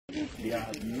They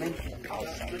are meant for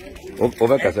outside.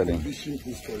 Over condition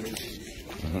installations.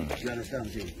 You understand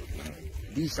what I'm saying?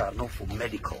 These are not for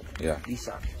medical. Yeah. These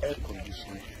are air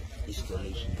conditioned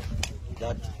installations.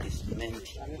 That is meant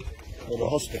for the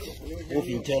hospital, both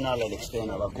internal and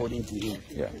external, according to him.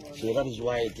 Yeah. So that is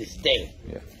why it is there.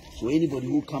 Yeah. So anybody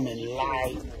who come and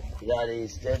lie that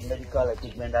is that medical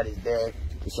equipment that is there,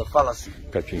 it's a fallacy.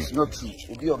 It's not true.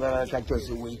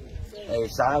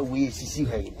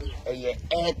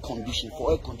 Air condition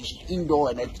for air conditioned indoor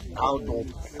and outdoor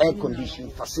air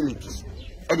conditioned facilities.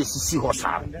 And the CC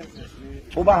hospital.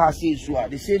 Oba says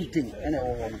the same thing.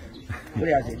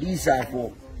 These are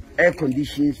for air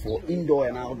conditions for indoor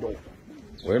and outdoor.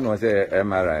 We don't say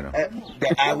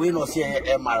MRI. We don't say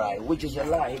MRI, which is a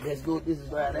lie. There's no, this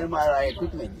is an MRI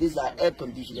equipment. These are air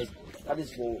conditioners. That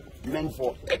is meant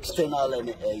for external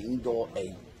and indoor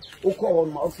air.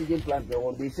 On oxygen plant,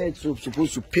 they said so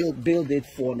supposed to build it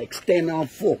for an external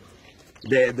for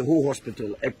the whole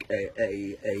hospital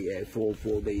for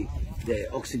the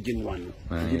oxygen one.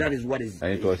 That is what is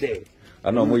there.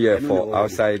 I know more for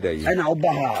outside there. And I'll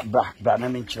buy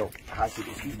has it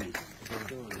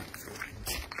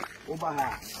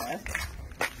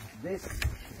this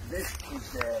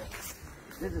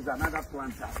is another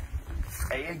plant,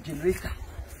 a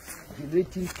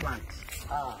generating plant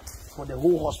for the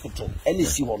whole hospital.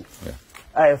 NEC one,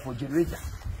 for generator.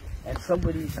 And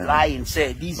somebody is lying,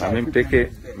 say these are. Generator.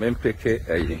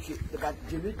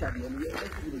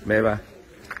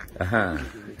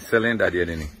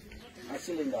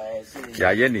 Cylinder,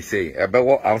 yeah, you say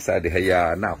about outside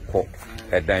here now called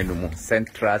a dynamo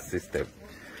central system.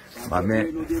 My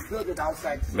man, the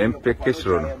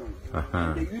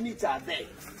units are there.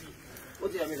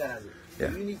 What do you mean? The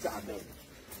units are there.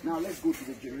 Now let's go to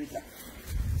the generator.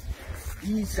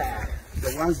 These are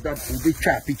the ones that will be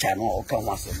picture no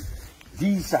come.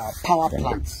 These are power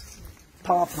plants.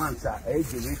 Power plants are a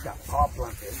generator. Power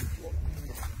plants.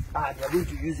 They're going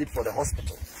to use it for the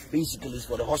hospital. Basically, it's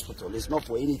for the hospital. It's not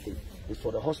for anything. It's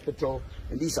for the hospital,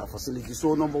 and these are facilities.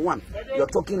 So, number one, you're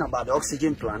talking about the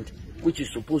oxygen plant, which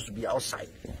is supposed to be outside.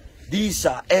 These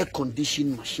are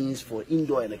air-conditioned machines for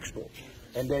indoor and external.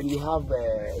 And then you have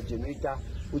a generator,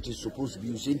 which is supposed to be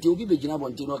used.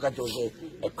 Equipment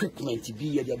to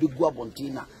be a big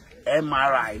guabontina,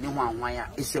 MRI,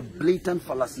 it's a blatant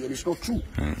fallacy, and it's not true.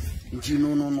 No,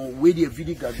 where the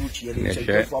video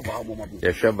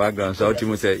your background, so you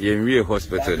must say, you're real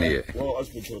hospital here.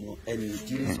 Hospital, and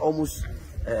it is almost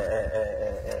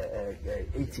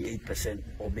 88%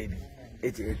 or maybe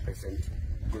 88%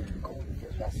 going to be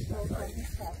completed.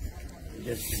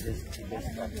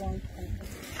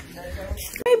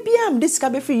 Maybe I'm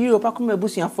discovered for Europe. I come a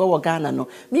bush for Ghana. No,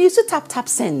 me used to tap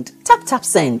send.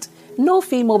 No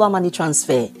fee mobile money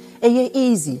transfer.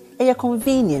 Easy,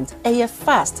 convenient,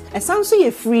 fast, and sounds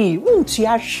so free. Won't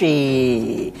you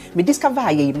share? Me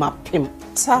discover map him.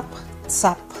 Tap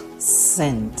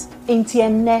send.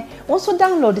 Internet. Also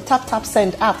download the tap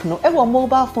send app. No, ever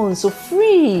mobile phone so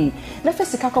free. Na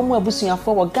first ka come a bush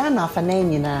for Ghana for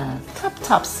na.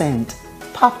 Tap send.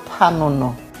 Papa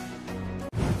no.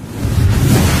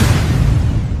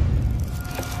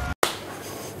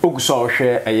 So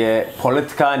share a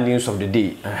political news of the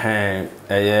day.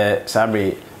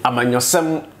 Sabre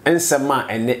amanyosem ensema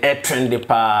ene e trend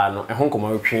pa no e honkoma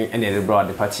wetwe ene the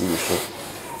broad party so.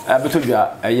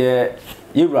 Betodwa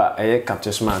yewra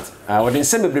Captain Smart. Wodi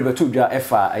nsem bebre betodwa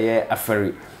efa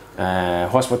Afari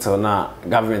hospital na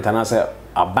government anase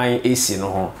aban AC no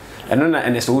ho. Eno na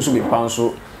ene so wusu be pa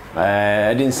so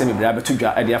edi nsem bebre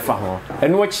betodwa edi afa ho.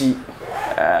 Eno achi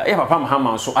papa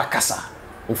mahama so akasa.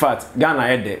 In fact, Ghana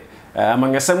had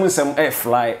among some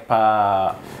fly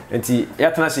pa anti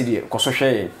Yatana City,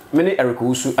 Kososhe, many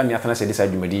Ericus and Yatana City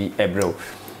side Jumadi, Ebro.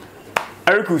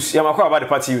 Ericus, Yamako about the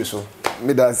party, so.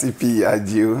 Mida CP,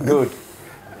 adieu. Good.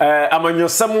 Among your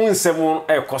someone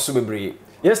air Kosobe.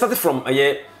 You started from a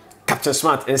year Captain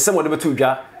Smart and someone of the two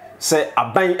say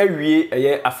a bang every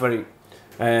year Afari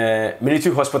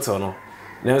military hospital.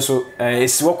 No, so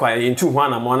it's walk in 2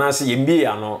 1 and 1 answer in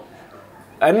beer no.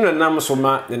 I don't know so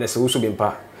much than a social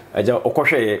bimpa. I just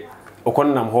okoshe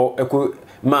okonam ho eku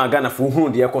ma Ghana fu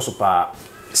hu de ekosopa.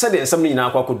 Said there something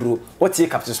na akwa koduro. What ye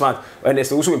Captain Smart when the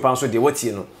social bimpa so de what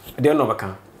ye no. They no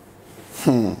baka.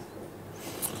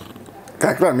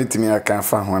 Kakra meeting I can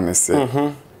find one say.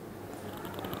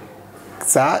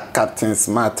 Sa Captain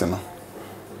Smart no.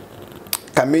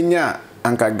 Kamenya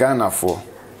anka Ghana for.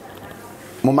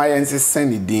 Mama yense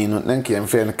send din no nanke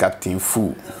emfe Captain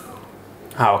Fu.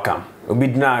 How come?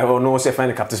 Obidna or no say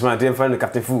find Captain Smart, then find the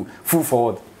Captain Fu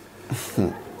forward.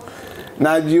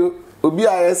 Now you obi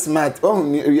are smart. Oh,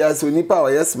 you are so nipa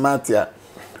or smart ya.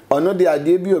 ono de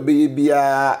ade bi obeye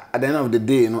bia at the end of the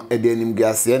day no e de anim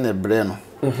gase na bre no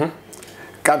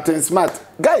Captain Smart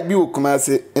guy bi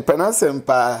okumase e penasem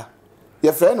pa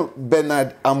your friend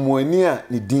Bernard Amwani a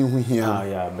ni din hu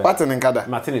hia what in kada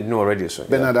Martin no already so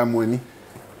Bernard Amwani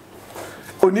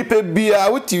onipe bia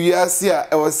wuti wiase a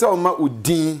e wo se o ma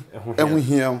odin ehu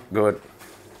hia good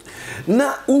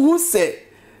na uhu se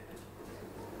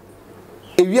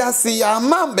ewiase ya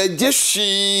ma beje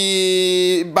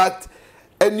hwi but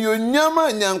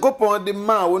enionyama nyankopon de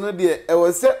ma wono de e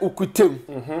wo se ukutem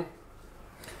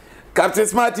Captain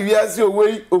Smart wiase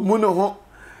owei omuno ho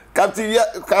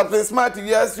Captain Smart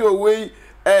wiase owei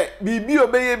bibi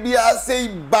obeye bia sei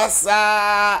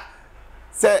basa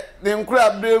se ne nkura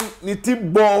brem ni ti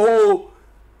bo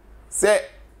se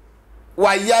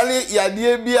wayale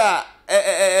yade bia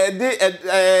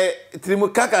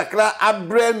trimuka kakra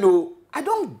abreno. I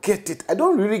don't get it. I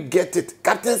don't really get it.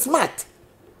 Captain Smart.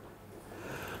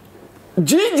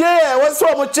 GJ was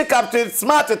so much Captain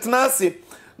Smart at Nancy.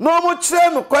 No more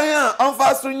train kwanya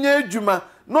onfa so nya adwuma.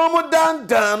 No more dan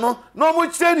no more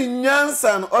train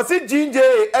nyansan. O se GJ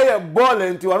e ball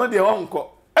enti wono de wonko.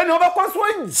 Eni obekọ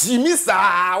so Jimmy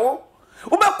sawo.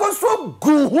 Obekọ so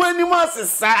gun hu anim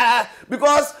asesa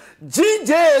because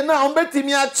GJ na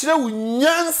ombetimi a kire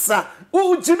unyansa.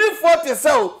 U Jimmy 40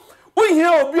 so uhie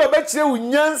obi obekire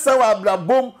unyansa wa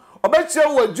ablabom obekire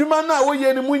wo adwuma na wo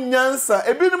ye ni mu nyansa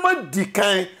ebinom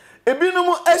dikan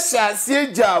ebinom ehyaase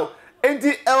agyaw enti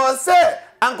e wo se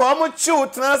anka omo chiu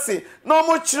transe na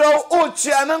omo kire o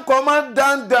chia na nka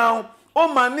omo down o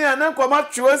mane na nka omo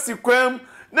twe sikwam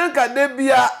na nka de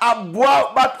bia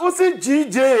aboa but usi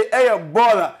GJ e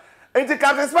baller enti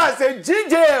Captain Smart say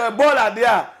GJ e baller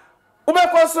there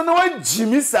ubekọ so na wa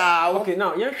Jimmy saa okay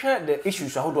now you share the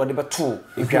issues how do they be two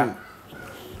ifya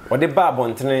or the bar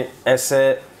bontene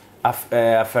ese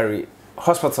Afari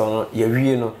hospital no ye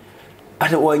wie no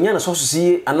ade o nya na so so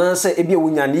sie ananse e bia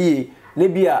wonya ne ne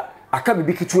bia aka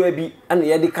bibi kitua bi ana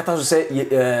ye de kata so se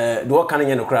de wo kan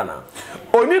nya no kra na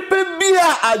onipe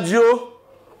bia ajo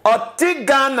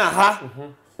otigana ha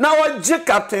na wo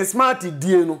Captain Smart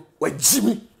die no wa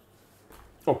Jimmy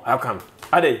oh how come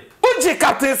ade Uji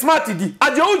Captain Smart di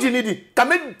aje uji ni di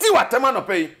kame di watema no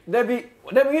pay Debi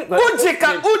uji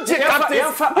Captain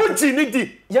uji ni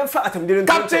di yemfa atemdire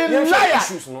Captain Liar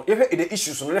issues no ye the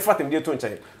issues no le fa atemdire to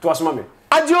nchen to asoma me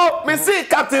ajo me see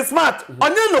Captain Smart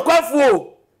onye no kwafu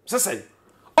o sesai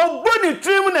ogboni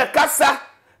trim na kasa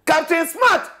Captain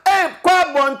Smart kwa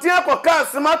bonti akoka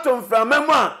smart from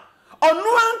memo a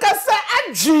onu ankasa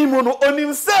ajimu no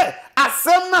onim se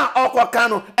asem na okoka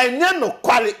no enye no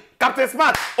kwale Captain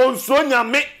Smart on Sonya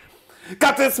me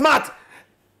Captain Smart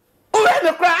uwe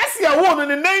ne kra asia wo no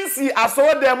ne nancy aso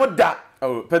dem da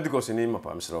oh Pentecost ni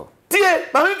mapa msro tie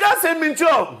ma mi ka se mi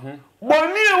ncho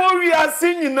boni e wo wi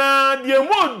ase nyina de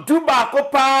mo du ba ko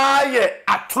pa ye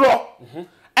atro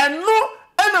eno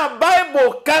na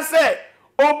Bible ka se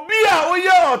obi a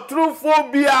oye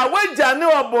otrofobia waja ne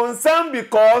obonsam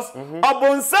because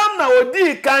obonsam na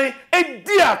odi kan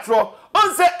edi atro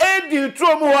on se edi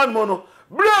tro mo wan mo no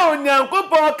bro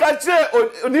nyankopon ka kire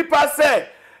onipa se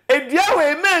edia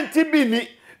we menti bi ni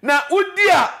na udi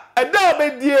a eda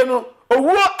obedie no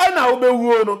owuo na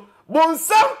obewuo no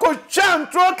bonsam ko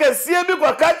chantro kesie bi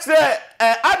kwa ka kire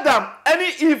Adam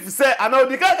any Eve se ana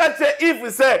odika ka kire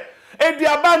Eve se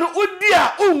ediaba no udi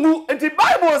a ungu enti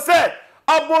Bible se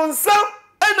abonsam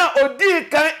na odi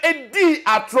kan edi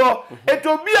atro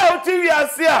etobia oti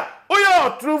wiase a oyo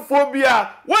otrofobia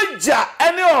waja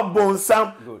ene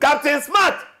obonsam Captain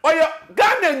Smart oyo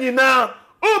Ghana nyina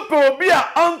upe obi a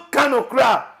onka no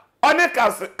kra one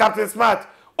Captain Smart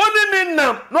oni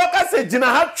ninam no ka se gina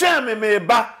ha twa me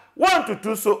ba 1 to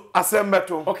 2 so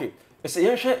asembeto okay ese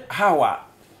yenhwe hawa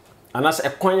anas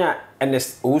ekwanya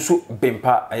enes owusu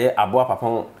bempa eye aboa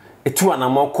papon etu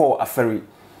anamoko Afari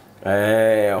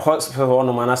hospital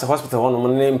ono manase hospital ono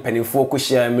ne mpanifo ko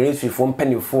hia military fo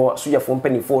mpanifo soja fo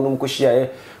mpanifo no ko hia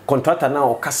contractor na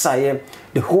o kasa ye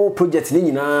the whole project ni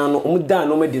nyina no omda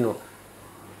no medi no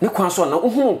ne kwa so na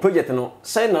project no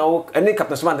say na o any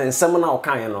Captain Smart ensem na o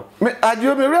kan ye no me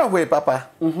adio me rewe papa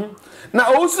na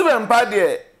owusu bempa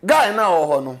de guy na o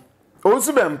ho no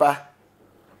owusu bempa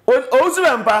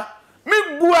me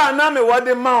bua na me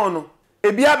wode ma no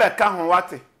ebi abeka ho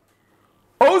wate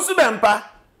owusu bempa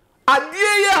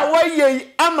adie ya waye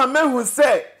ama mehu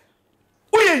se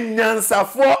uye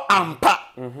nyansafo ampa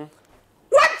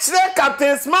wachire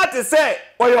Captain Smart se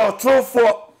oye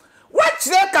otrofo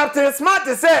wachire Captain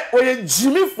Smart se oye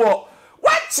Jimmy-fo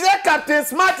wachire Captain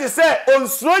Smart se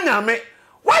onsuro nyame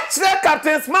wachire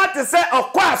Captain Smart se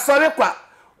okwa asore kwa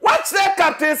wachire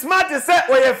Captain Smart se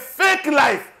oye fake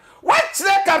life what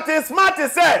Captain Smart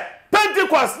say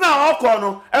Pentecost now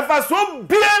okono e fa so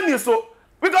bia ni so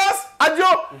because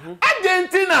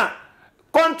Argentina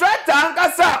contractor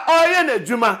ankasa oye na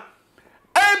adwuma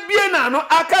ebie na no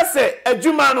akase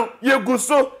adwuma no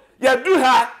yeguso yedu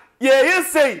ha ye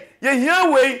sei ye hia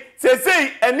wei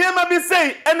sei enema bi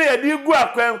sei ene ye di gu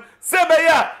akwam sebe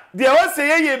ya de o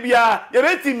sei ye bia ye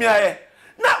betimi aye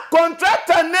na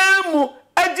contractor nemu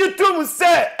agitum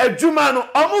se adwuma no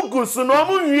omuguso no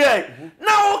omunwie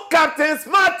na o Captain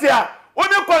Smart ya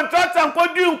oni contractor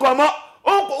nkodu nkomo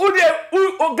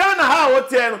o Ghana ha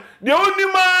hotel de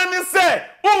onima ni se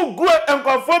ugu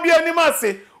enkofobia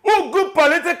animase ugu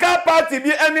political party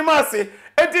bi animase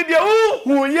enti de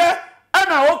uhuye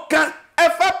ana oka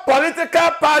efa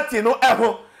political party no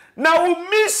eho na wo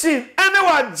mission ene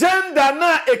wa agenda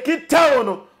na ekitawo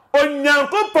no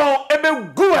onyankopon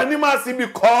ebegu animase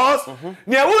because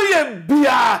ne wo ye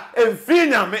bia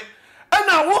emfinyame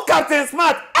ana wo Captain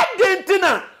Smart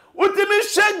Argentina utimi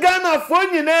Ghana fo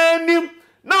nyina nim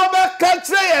na oba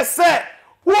kachre yese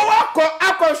wo wako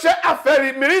akoshe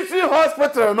Afari military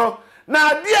hospital no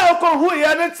na dia ko hu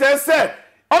ye ne chese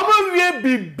omowie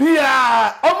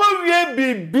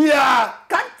bibia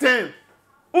captain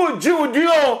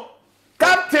ujudio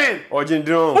captain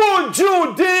ojindo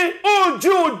ujudi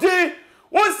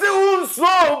wo se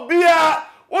unso bia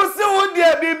wo se wo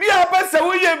dia bibia pese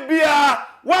wo ye bia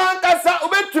wan kasa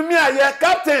obetumi aye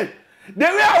captain the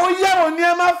way I hear on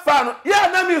near my fan, yeah,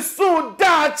 na me so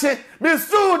dache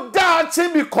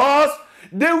because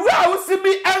the way I see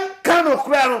me and cano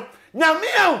crown.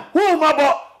 Nyamia, who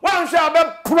mabo, one shall be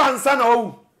prancer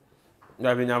no.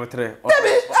 Yabinyamatre.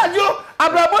 Baby, ajo,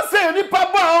 Abrabo say, ni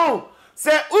papa,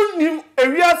 say, unim, a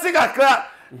real cigar,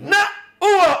 na,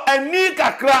 a ni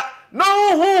kakra, no,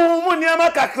 who near my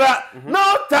kakra,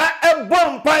 no, ta a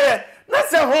bonfire, na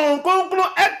se home conclu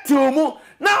at tumu.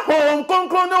 Na home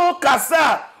konkro no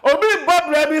kasa obi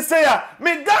babra bi say ya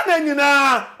me Ghana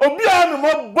nyina obi anu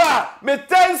mo ba me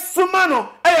ten suma no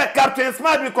Captain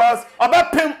Smart because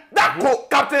obepem dako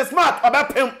Captain Smart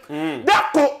obepem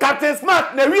dako Captain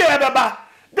Smart na wie beba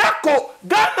dako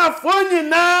Ghana fo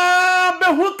nyina be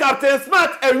hu Captain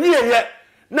Smart awie ye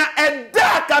na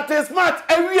eda Captain Smart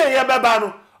awie ye beba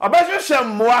no obehwehwe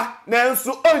mmoa na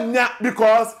enso onya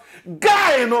because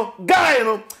guy no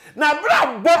na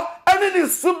brabo ani ni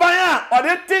subaya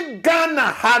odete Ghana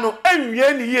ha no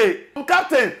enwie ni ye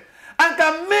captain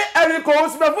anka me eriko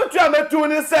usbefutu ametu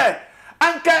ni se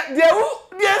anka de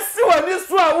si wani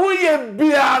so a wo ye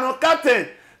bia no captain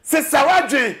se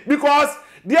sawadwe because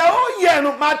de wo ye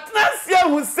no matnase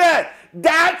hu se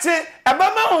dache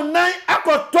ebama onan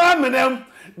akoto amenem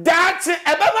dache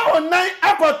ebama onan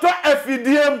akoto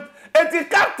afidiem eti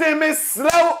captain me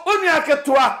slow unia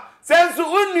ketwa sensu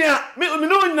unia mi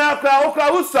unia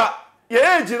okra usa ye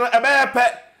age no ebepe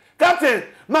captain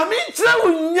mami kire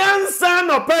unyansa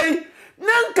no pay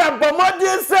nanka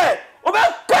bomode se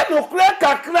obeka no kra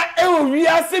kakra e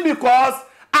owiase because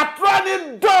atra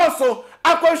ni doso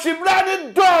akoshibra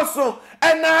ni doso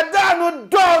enada no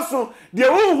doso de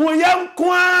uhu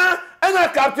yankwa ena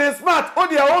Captain Smart o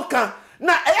de oka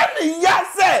na ene ya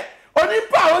se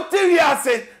onipa o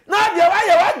tiwiase na de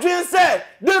wa dwen se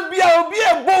de bia obi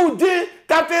ebodi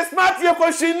Captain Smart ye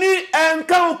koshini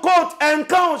enkan coat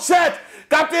enkan shirt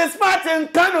Captain Smart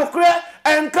enkan okre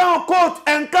enkan coat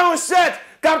enkan shirt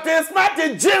Captain Smart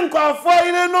gym ko fo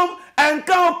irenum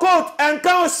enkan coat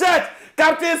enkan shirt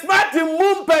Captain Smart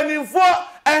mumpeni fo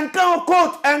enkan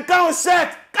coat enkan shirt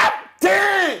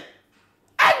captain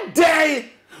adey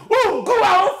go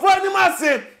out for ni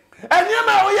mase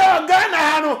enyema wo ya Ghana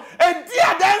ha no edi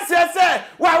adanse se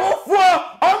wa wo fo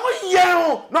omu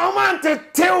yehu na omu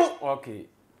antetew okay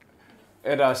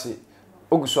edasi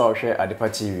oguso ahwe Adepa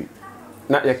TV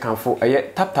na ye kanfo eye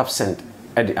tap send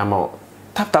edi ama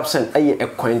tap send eye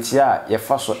ekwantia ye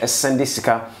fa so send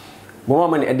sika bo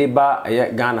mama ne edi ba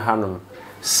eye Ghana ha no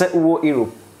se wo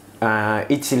Europe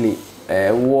Italy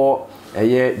wo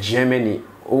eye Germany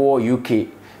wo UK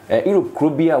Europe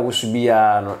krobia wo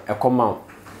subia no ekoma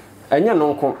enya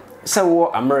nonko se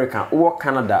wo America wo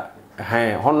Canada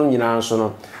hono nyina nso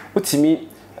no utimi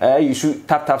yisu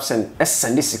tap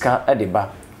send sika ediba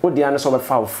odi ane so be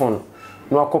fa phone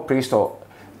no akọ Play Store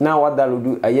na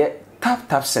wadaludu aye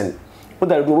tap send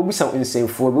wadaludu obisa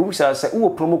nsemfo obisa se wo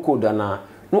promo code na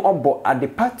no obo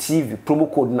Adepa TV promo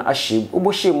code na ahye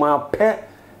obo hye ma pe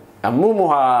amumu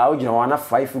ha ogina wana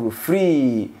 5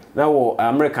 free na wo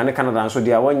America ne Canada nso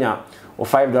dia wanya o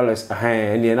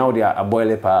 $5 ne na wo dia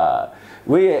aboile pa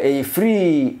we a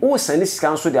free o send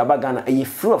sika nso dia bagana a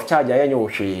free of charge ayenye wo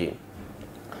hwe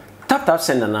tap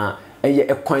send na eye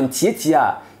ekwantieti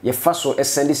a ye fa so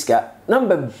send sika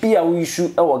number bia we issue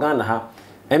e wo Ghana ha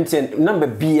MTN number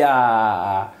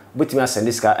bia botimi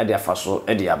send sika e de afa so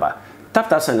e de aba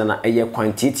tap send na eye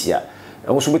quantity a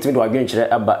e wo so botimi de wadwen kire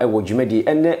aba e wo dwumadi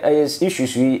ene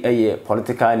issues wi eye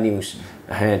political news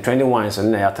trending ones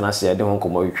na ya tana se de hon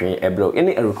komo witwen e bro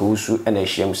ene Eric Usu e na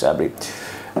ehiem sabre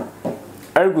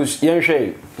Ergus yen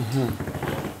hwe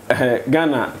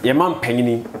Ghana ye man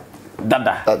panyini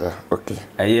dada okay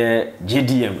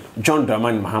GDM John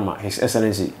Dramani Mahama, His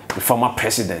Excellency the former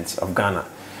president of Ghana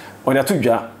on the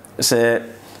tuja say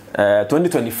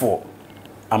 2024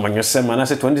 amanyosem na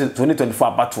say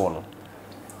 2024 battle no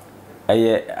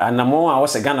anamo a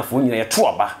was Ghana for nyina ye to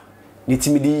oba ni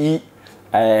timidi yi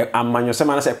amanyosem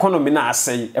na say economy na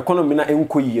asai economy na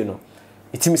enkoyie no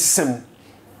itimi sisem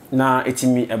na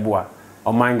itimi eboa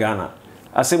oman Ghana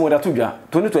asem oda tuja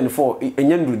 2024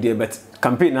 enyandu de bet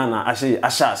campaign na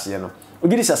ashase no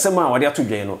ogidi sasem a wode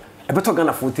atudwan no ebeto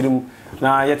Ghana for tirim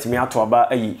na yetimi ato aba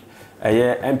ayi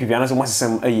MPP anaso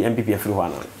masesem ayi MPP afiri ho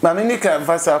ana na me nika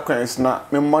emfasa kwens na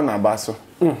me mo na ba so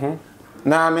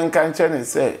na me kan chene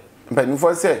say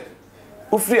mpanifo say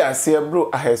ufiri ase bro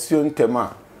ahasuo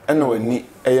ntema ena wani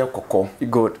eye kokko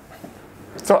good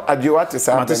so adwo what is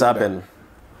happen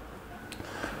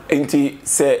enti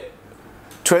say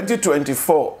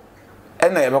 2024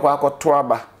 ena yebekwa akoto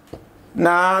aba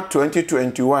na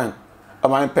 2021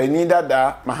 aman pani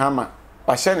dada Mahama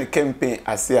wahye ne campaign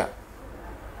asia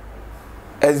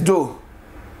as though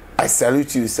I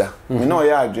salute you sir me no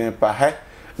ya adwen pa he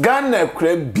Ghana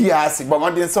kura bia se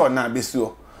bomodin se ona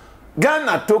besuo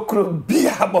Ghana tokro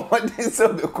bia bomodin se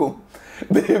beko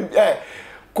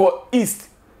ko east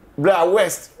bra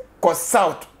west ko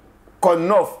south ko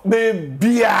north be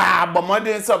bia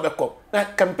bomodin se beko na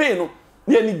campaign no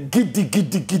ye ni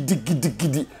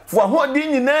gidi for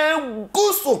hodin nyina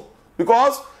guso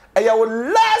because your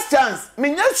last chance me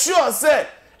not sure say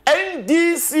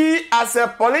NDC as a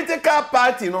political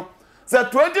party no say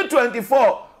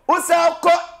 2024 we say ko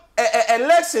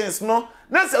elections no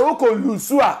na say we ko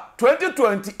lose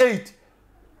 2028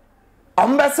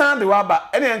 ambesan de waba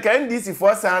ene nka NDC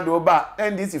for san de oba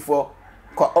NDC for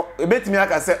ebetimi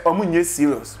aka say omunye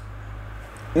serious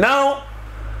now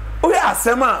we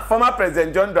asema former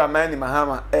president John Dramani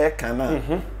Mahama kana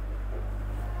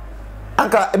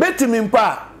anka ebetimi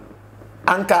mpa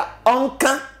anka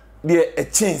onka de a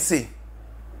chance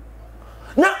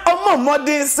na omo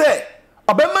modern say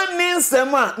obema ni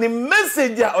nsem a ni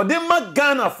message a ode ma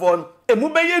Ghana for emu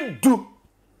beye du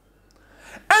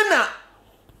ana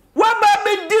waba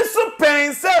be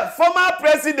disupen say former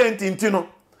president intino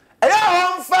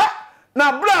eya onfa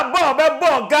na bra bo be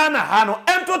bo Ghana ha no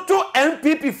entoto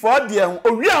MPP for de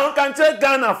owi a on kan che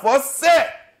Ghana for say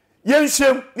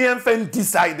yenhwem ni emfa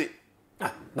decide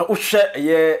na o hye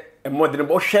ye modern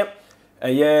bo hye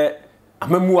eye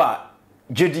amamu a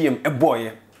JDM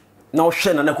eboye na o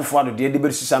hye na Akufo-Addo de be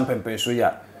susam pempen so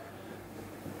ya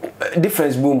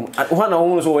difference boom ho na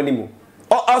wo so wani mu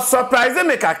o surprise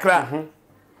me kakra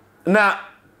na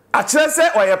a kire se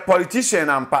o ye politician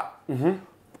ampa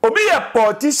obi ye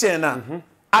politician na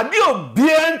ade obi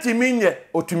antimi nye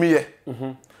otumi ye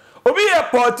obi ye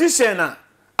politician na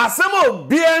asema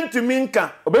obi antimi nka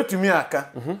obetumi aka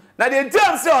na the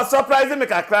time say o surprise me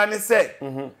kakra ni say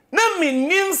na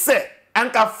minim say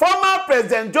anka former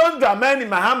president John Dramani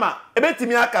Mahama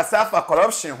ebetumi aka safa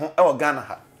corruption ho e wo Ghana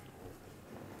ha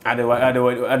ade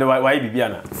why bibia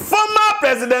na former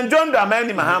president John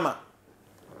Dramani Mahama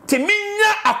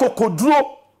timinya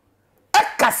akokoduro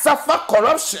aka safa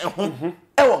corruption ho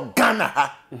e wo Ghana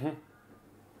ha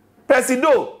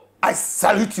presido I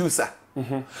salute you sir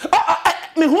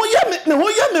me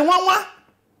hoye me wanwa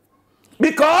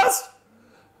because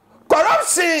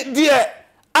corruption there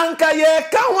anka ye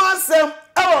ka ho asem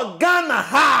e Ghana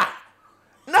ha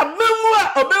na memu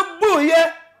a obebu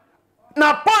ye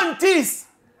na pontis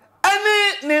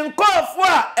ani ni nkofo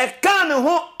a e kan ne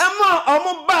ho ema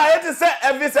omo ba ye te se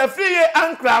evisa free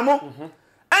ankra mo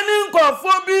ani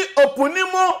nkofo bi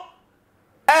opunimo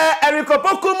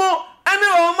erikopokumo ani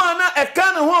o ma na e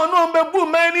kan ne ho no obebu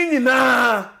mani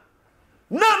nyina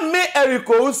na me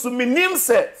Eriko Usu minim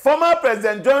se former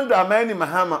president John Dramani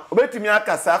Mahama obetumi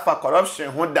akasa fa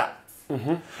corruption ho da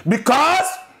because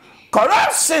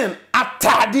corruption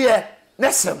atade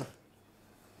nesem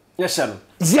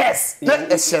yes na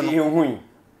esem yehui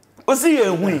osi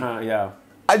yehui yeah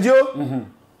ajo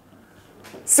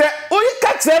se oyi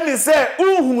ka kire mi se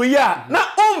unhu ya na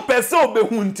ompese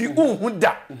obehunti unhu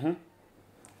da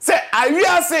se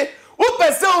awiase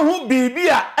opese unhu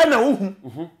bibia na unhu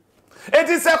it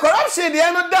is a corruption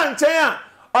the no dan chen a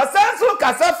osanso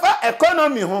kasafa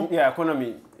economy ho yeah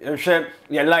economy hwe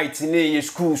ye light ne ye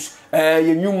schools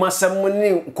ye nyuma sam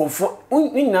ne konfo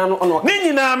nyina no ono ni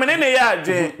nyina me ne ya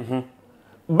adwe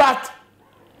but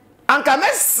anka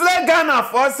mesle Ghana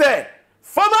for say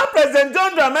former president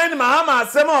John Dramani Mahama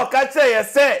asema okache ye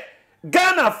say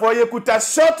Ghana for ye kuta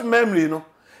short memory no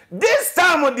this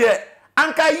time there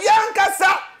anka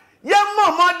yankasa ye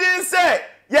modern say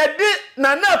ye di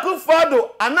Nana Akufo-Addo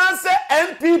ananse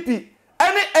NPP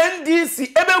any NDC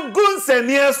ebe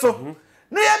gunsenie so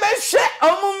ne ye be hwe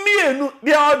omumienu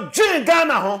de odwen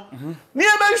Ghana ho ne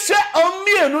ye be hwe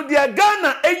omumienu de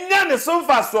Ghana enya ne so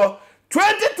mfaso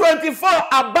 2024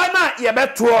 abana ye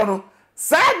beto no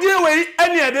sadie we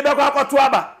ene ye de bekwa akoto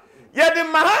aba ye de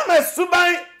Mahama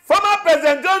Suban former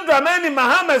president John Dramani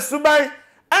Mahama Suban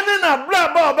ene na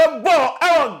blaba obebo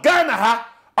e Ghana ha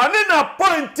oni na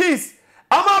point is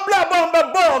ama blaba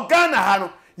obebo Ghana ha no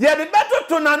ye de beto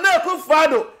to Nana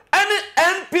Akufo-Addo any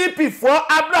NPP for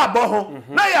ablabo ho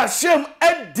na ya shem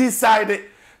e decide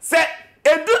say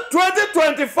edu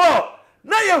 2024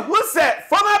 na ye who say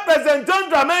former president John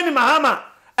Dramani Mahama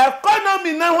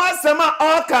economy na ho asema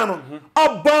oka no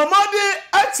obomodi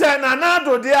ache Nana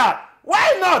Addo dia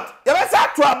why not ye be say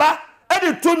to aba e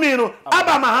di to me no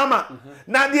aba Mahama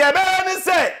na the ebe ni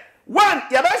say one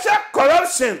ye be share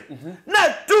corruption na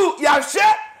two ye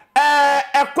share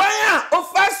ekwan a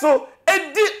ofaso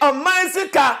edi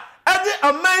omansika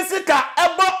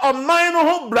ebo oman no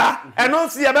ho bra eno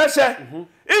so ye be share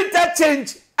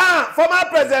interchange former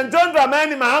president John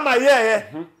Dramani Mahama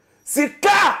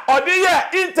sika odi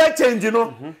ye interchange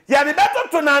no ya de beto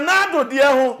to Nana Addo de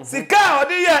ho sika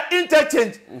odi ye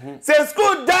interchange say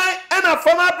school die and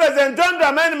former president John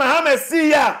Dramani Mahama see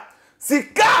ya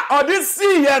sika odi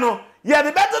see ye no ya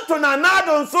de beto to Nana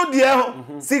Addo nso de ho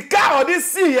sika odi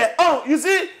see ye oh you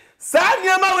see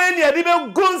Sanyama when ye di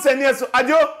be guns and yes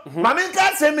ajo mama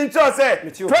nka say me cho say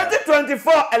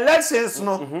 2024 elections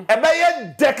no ebe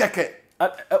ye dekeke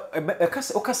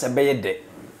okasa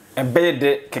ebe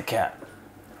de keke a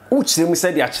uchire mu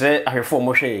se de akire ahwefo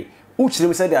mo hwe uchire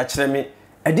mu se de akire me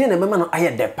ade na mema no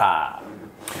aye de pa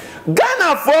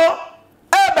Ghana for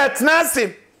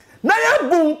ebetnase na ya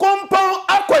bunkompon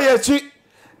akoyechi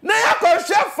na ya ko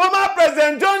former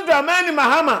president John Dramani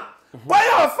Mahama why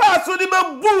ofa so di be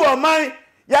bu o man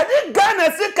ya di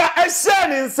Ghana sika ehye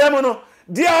ni nsem no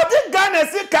di odi Ghana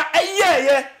sika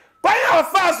eyeye why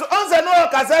ofa so onse no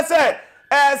ka say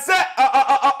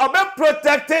obe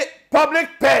protect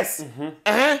public purse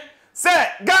say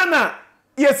Ghana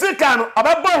yesika no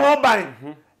obe bo ho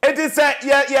ban it is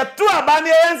ye tu aba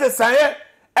ne yense saye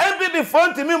MPP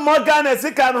font me more Ghana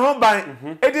sika no ho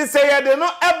ban it is ye de no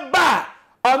eba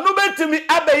onu betumi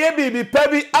abeye bibi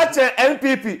pabi ache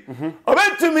NPP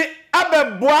obetumi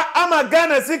abeboa ama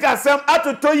Ghana sika sem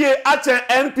atotoye ache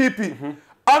NPP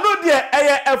onu de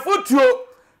eye efutuo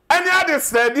ani ade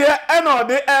srede e na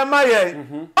ode e maye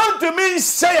ontumi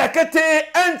nhye yakete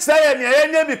enchye ne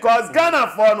yenye because Ghana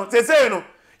for no say no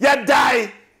ya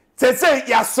die say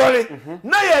ya sorry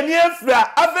na ye ni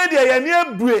afra afedi ye ni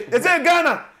abue say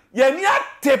Ghana ye ni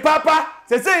ate papa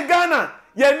say Ghana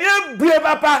ye ni bue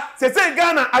papa say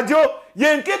Ghana ajo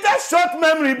ye nkita short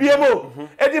memory biemo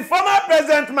e the former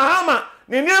president Mahama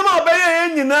ni niema obeye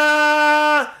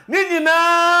ni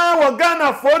nyina wo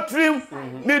Ghana for trim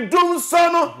ni dum so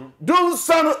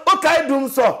okay dum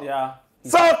so yeah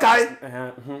so okay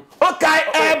okay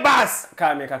airbus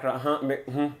ka me kakra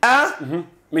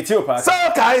me ti opa so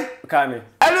okay ka me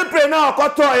any pray na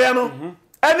okoto ye no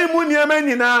any mu niema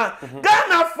nyina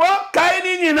Ghana for kai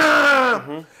ni nyina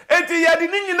enti ye di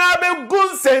ni nyina be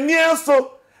gunsenie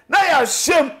so na ya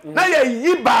shem na ya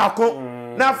yi baako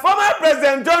na former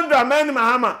president John Dramani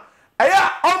Mahama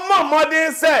aya omo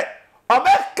modern say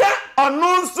obeka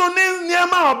onunso ni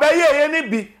niema obeye ni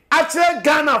bi akire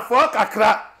Ghana for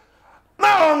kakra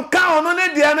na onka ono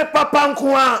ne de ne papa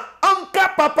nko a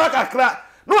onka papa kakra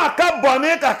no aka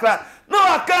bone kakra no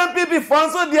aka MPP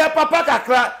fonso de papa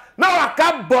kakra na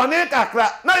aka bone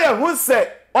kakra na ye hu se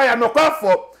oya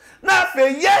nokwafo na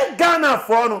fe ye Ghana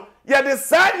for no ye de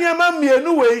sa niema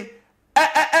mienu wei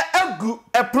egu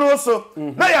eproso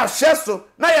na ya hyeso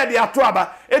na ya de ato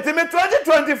aba etime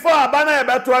 2024 aba na ya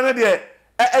beto ne de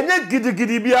enye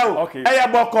gidigidi bia o eya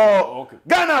boko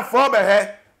Ghana for be he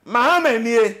Mahama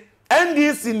nie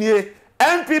NDC nie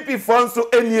NPP fonso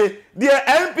enie de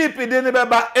NPP de ne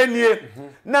beba enie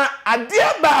na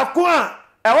ade ba ko a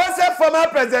e wo se former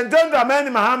president John Dramani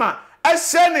Mahama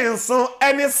ehye ne nso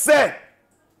ene se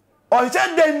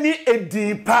onje de ni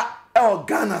edipa e o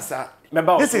Ghana sa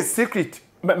this is secret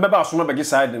Meba so no begi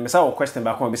side me say o question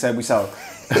back on be say busa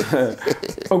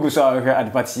oguso ahwe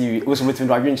adipati wo so metim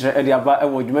do adwenkyere e de aba e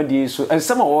wo dwumadi so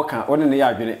ensem a wo ka woni ne ya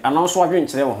adwene ana so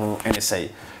adwenkyere wo ho ene sei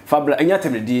fabla enya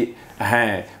temredi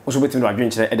wo so metim do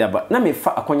adwenkyere e de aba na me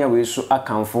fa akonya we so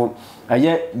akanfo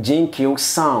aye jinkill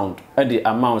sound e de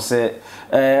amount say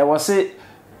wo se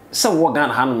wo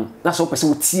gan hanum na so pese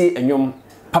wo tie enwom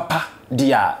papa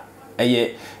dia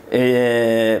eye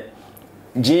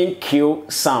jinkill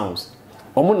sounds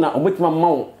omuna obetima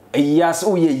mawo eyas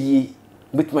oye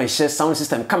obetima share sound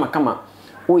system kama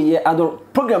oye other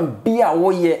program bia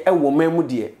oye ewo mamu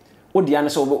de o de ane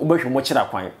so obehwe mo kira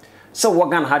kwan se wo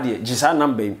gan ha de gisa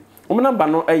number omo number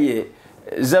no eye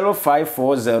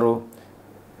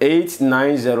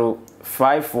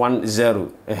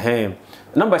 0540890510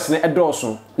 numbers ne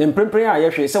edoso ne mprempren a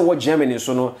yehwe se wo Germany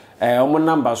so no omo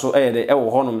number so de ewo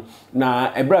honum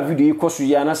na ebra video yi koso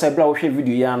ya na se ebra wo hwe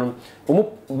video ya no omo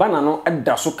bana no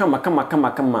eda so kama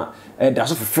da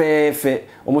so fefefe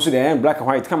omo so de black and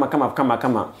white kama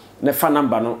ne fa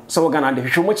number no se wo gana de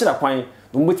hwe mo kira kwan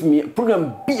omo betimi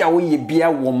program bia wo ye bia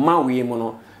wo ma we mo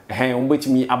no omo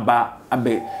betimi aba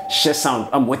abe share sound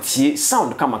amotie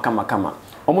sound kama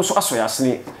omo so aso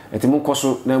yasne etimo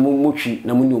koso na mutwi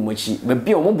na muni omachi ba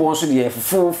bia omo bon so de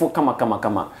fofo kama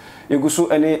eguso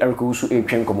ene erikusu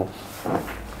etwen komo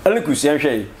alikusi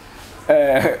anhwe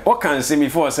o kan se mi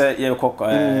for say ye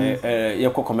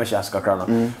kɔ commercials kakra no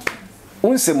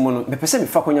unsem mo no me pese me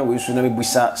fa konya we su na me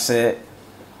busa se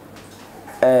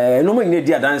no mo nyina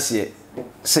di adanse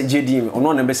se JD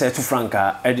ono na be se 2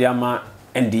 franka e de ama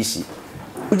NDC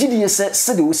ugidi ye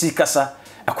se de wosi kasa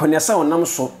akonya sa onam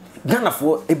so Ghana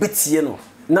fo ebetie no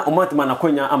na omatma na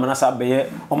konya amana sa beye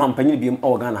omampanyi biem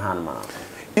o Ghana hanma.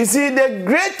 You see, the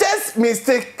greatest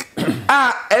mistake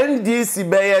NDC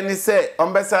beye ni say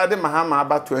ombesade Mahama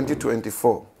about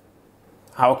 2024.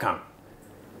 How come?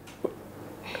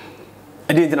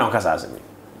 I didn't know kasa asemi.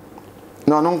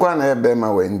 No kwa na ebe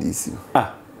ma we NDC.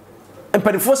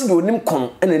 Empadi force bi onim kon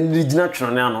na ndigina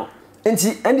twene ano.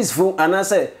 Enti NDC fo ana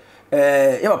say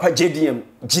ya papa JDM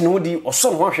ginodi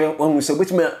oson ho hwe wonu se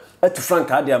betima atu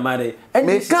frank ade amare.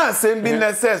 Me kan sem bi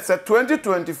na say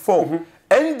 2024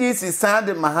 NDC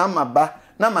sade Mahama ba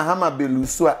na Mahama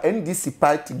belusu a NDC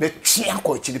party be twia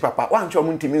ko chiri papa wan twa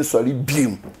mu ntimi nsori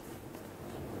biem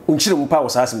unchire mu pa wo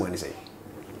sa asemo ani say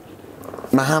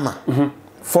Mahama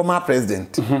former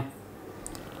president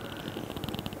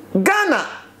Ghana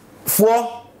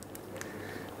for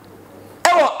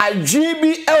ewo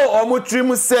ajibi ewo omotri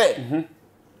mu say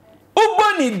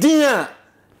uboni din a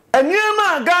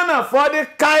eniema Ghana for the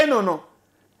kaino no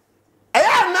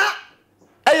eya na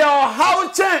eya how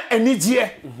chen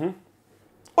enijie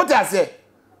what I say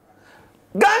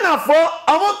Ghana for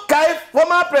amo kai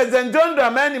former president John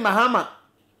Dramani Mahama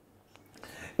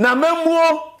na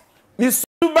memuo ni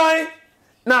suban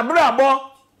na brabo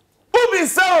ubi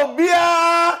se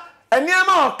obia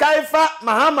eniema okaifa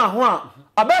Mahama ho a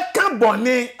abeka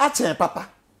boni achen papa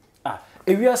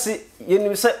ewiase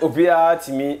yenim se obia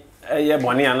timi ye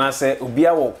boni anase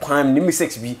obia wo kwan ni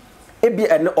mistakes bi ebi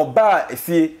ene oba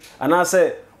efie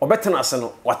anase obetena ase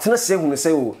no watena se hunu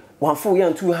se o wanfo ya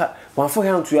ntu ha wanfo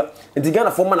ya ntu ya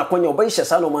ndigana fo mana kwanya oba yihye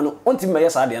sa no ma no ontimi meye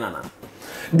sa de nana.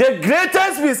 The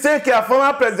greatest mistake of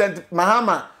former president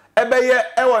Mahama ebeye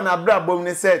ewo na bra bom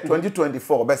ni say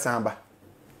 2024 obesamba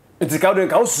ntika do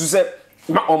nka osusu se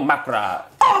ma on makra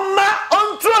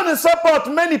on throne support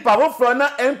many powerful na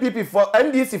MPP for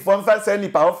NDC for say ni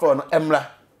powerful no emra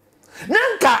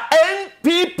nanka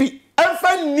NPP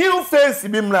enfa new face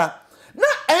bimra na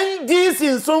NDC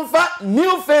nsonfa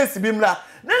new face bimra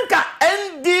nanka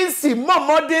NDC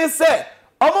modern say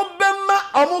omo bemma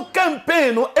omo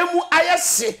campaign no emu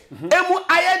ayehye emu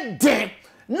ayeden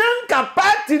nanka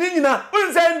party ni nyina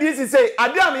unse NDC say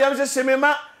ade am yam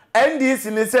hyehyemema NDC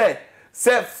ni say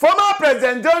former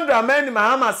president John Dramani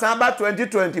Mahama Samba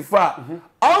 2024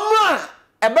 omo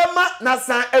ebema na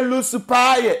san elusu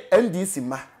paaye NDC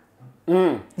ma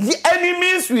the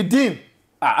enemies within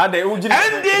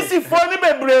NDC for ni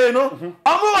bebre no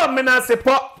omo wa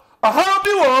menasepo ohaw bi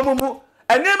wo omo mu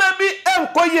enema bi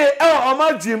enkoye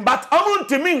omo dream but omo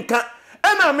ntimi nka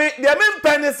ena me de me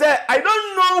mpene say I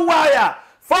don't know why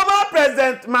former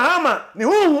president Mahama ni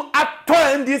hu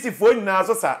ato NDC for nyina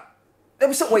so sa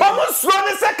omo so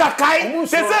ni se kakai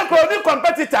se ko ni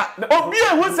competitor obi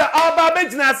ehu se oba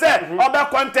begina se oba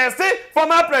contest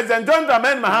former president John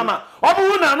Dramani Mahama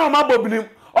omo hu na no ma bobinim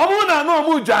omo na no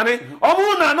omo dwane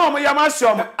omo na no omo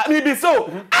yamashom ni bi so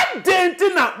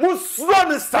adentina musro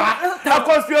ni sa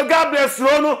akospio Gabriel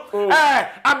sro no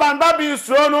abamba bi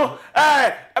sro no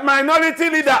minority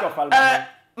leader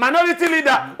minority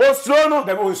leader Osrono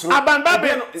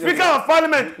Abanbabe Speaker of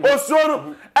Parliament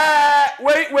Osrono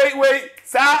wait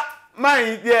sir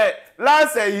my yeah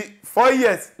last 4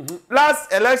 years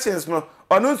last elections no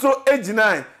onunso age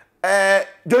 9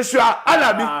 Joshua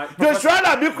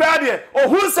Alabi crowd or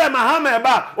who say Mahama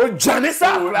eba o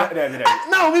Janisa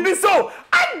now we be so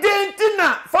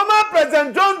Argentina former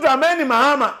President John Dramani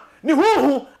Mahama ni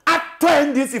who ato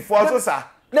NDC for so sir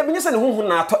na binye se ne who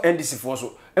na ato NDC for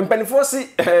so empanifo se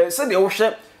se de wo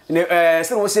hwe ne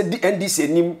se wo se NDC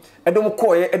anim edom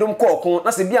ko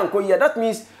na se bia nko ye that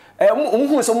means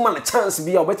who so man a chance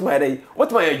bia obetima dey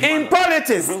what my in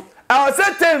politics I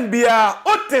was saying bia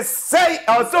what say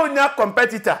I was so nya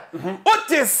competitor what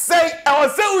say I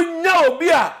was say unya obi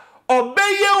a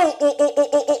obeye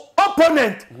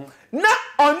opponent na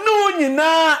onu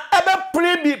nyina ebe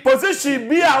pre position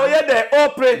bia oye dey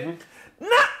opre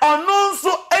na onu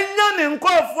nso enya ne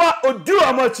nkofo a odu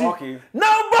amachi na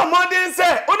obo modern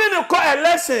say oni ne call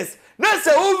elections na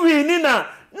say who win na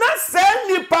say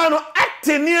nipa no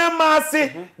atenia ma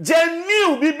ase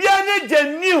genuine bibia nye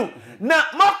genuine na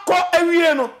mako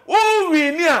ewie no who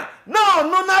win a na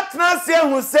onu na transe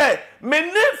hu say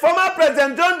me former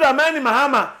President John Dramani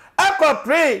Mahama I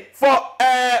pray for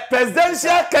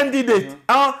presidential candidate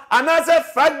and as a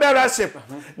flag bearership.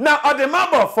 Now, on the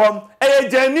member from a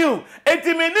genuine, me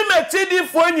chidi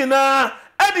for nyina,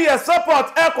 and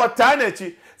support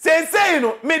Tanechi. Say, you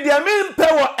know, media mean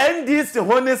power NDC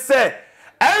when say,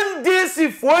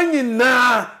 NDC for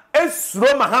nyina, it's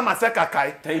Roma Hama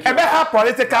Sekakai. A better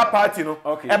political party, no?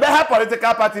 Okay. A better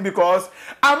political party because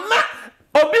I'm not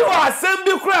Obiwa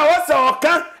assembly crowd was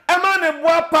okay. Emane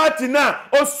boa party na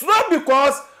osro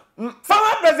because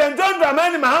former President John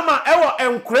Dramani Mahama ewo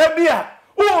enkure bia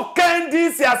who can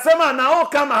this asema na who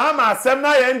can Mahama asem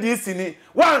na NDC ni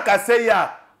wan ka say ya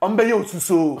ombeye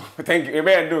osuso. Thank you.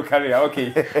 Ebe do carry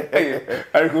okay.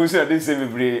 I go say this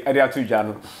every ade atuja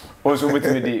no. Also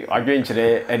with me di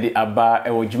adwenkyere ade aba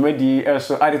ewo dwumadi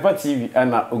eso Adepa TV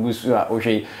na ogusu a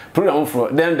ohwe program for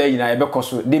then dey na ebe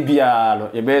koso de bia no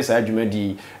ebe sa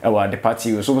dwumadi ewo Adepa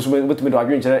TV so with me do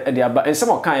adwenkyere ade aba ensem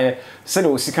okan se de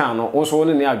osika no also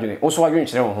ne adwene also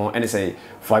adwenkyere wo ho ene say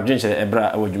for adwenkyere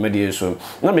ebra ewo dwumadi eso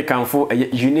na me kanfo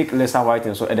unique Lester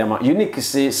White so ede ma unique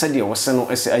se de wo se no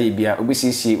ese aye bia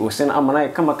obisisi o se na amana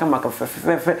kama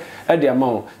fe ade ama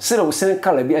wo se de wo se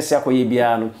kala bia ase akoye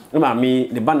bia no ma me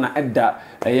de bana edda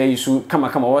yisu kama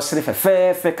wo sere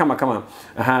fe kama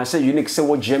aha say unique say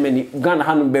wo Germany Ghana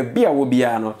hanu be bia wo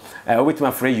bia no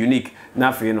wetima free unique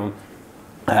na afi no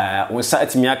won sa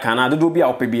atimi aka na dodo bia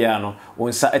wo pe bia no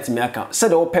won sa atimi aka say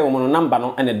de wo pe wo no number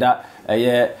no ene da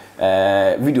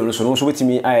video no so no so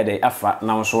wetimi ayede afa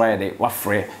na wo so ayede wa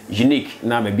free unique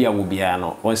na be bia wo bia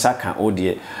no won sa ka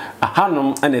odie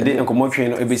ahanom ene de enkomotwe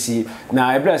no ebesi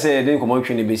na ebra say de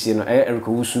enkomotwe no ebesi no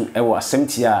eriko wusu ewo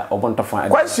asemti a obontofan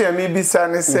question me bisa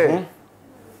ne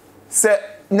say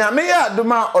nyame ya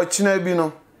adoma ochina bi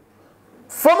no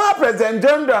former President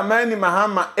John Dramani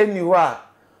Mahama eniho a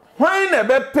when na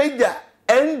be pagya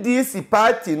NDC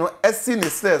party no esi ne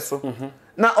so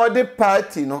na ode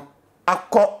party no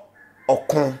akọ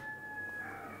okon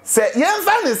say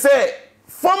yemfa ne say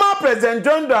former President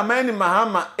John Dramani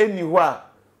Mahama eniho a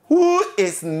who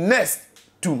is next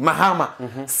to Mahama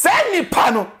say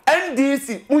nipa no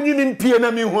NDC munyini mpie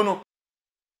na mi hu no